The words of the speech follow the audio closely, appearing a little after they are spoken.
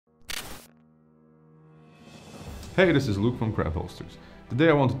Hey, this is Luke from Craft Holsters. Today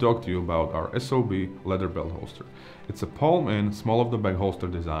I want to talk to you about our SOB leather belt holster. It's a palm-in, small-of-the-bag holster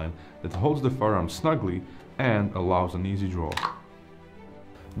design that holds the firearm snugly and allows an easy draw.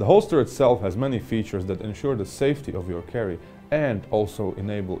 The holster itself has many features that ensure the safety of your carry and also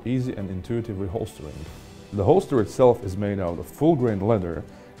enable easy and intuitive reholstering. The holster itself is made out of full-grain leather,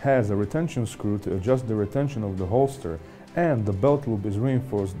 has a retention screw to adjust the retention of the holster, and the belt loop is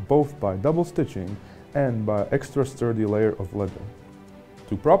reinforced both by double stitching and by an extra sturdy layer of leather.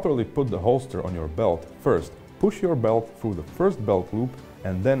 To properly put the holster on your belt, first push your belt through the first belt loop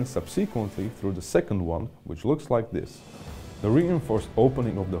and then subsequently through the second one, which looks like this. The reinforced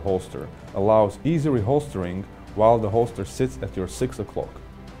opening of the holster allows easy reholstering while the holster sits at your 6 o'clock.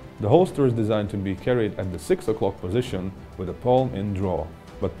 The holster is designed to be carried at the 6 o'clock position with a palm-in draw.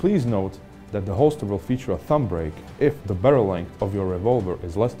 But please note that the holster will feature a thumb brake if the barrel length of your revolver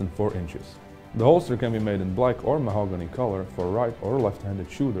is less than 4 inches. The holster can be made in black or mahogany color for right or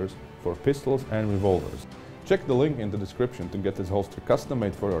left-handed shooters, for pistols and revolvers. Check the link in the description to get this holster custom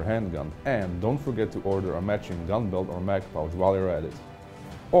made for your handgun, and don't forget to order a matching gun belt or mag pouch while you're at it.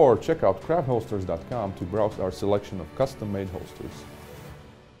 Or check out craftholsters.com to browse our selection of custom made holsters.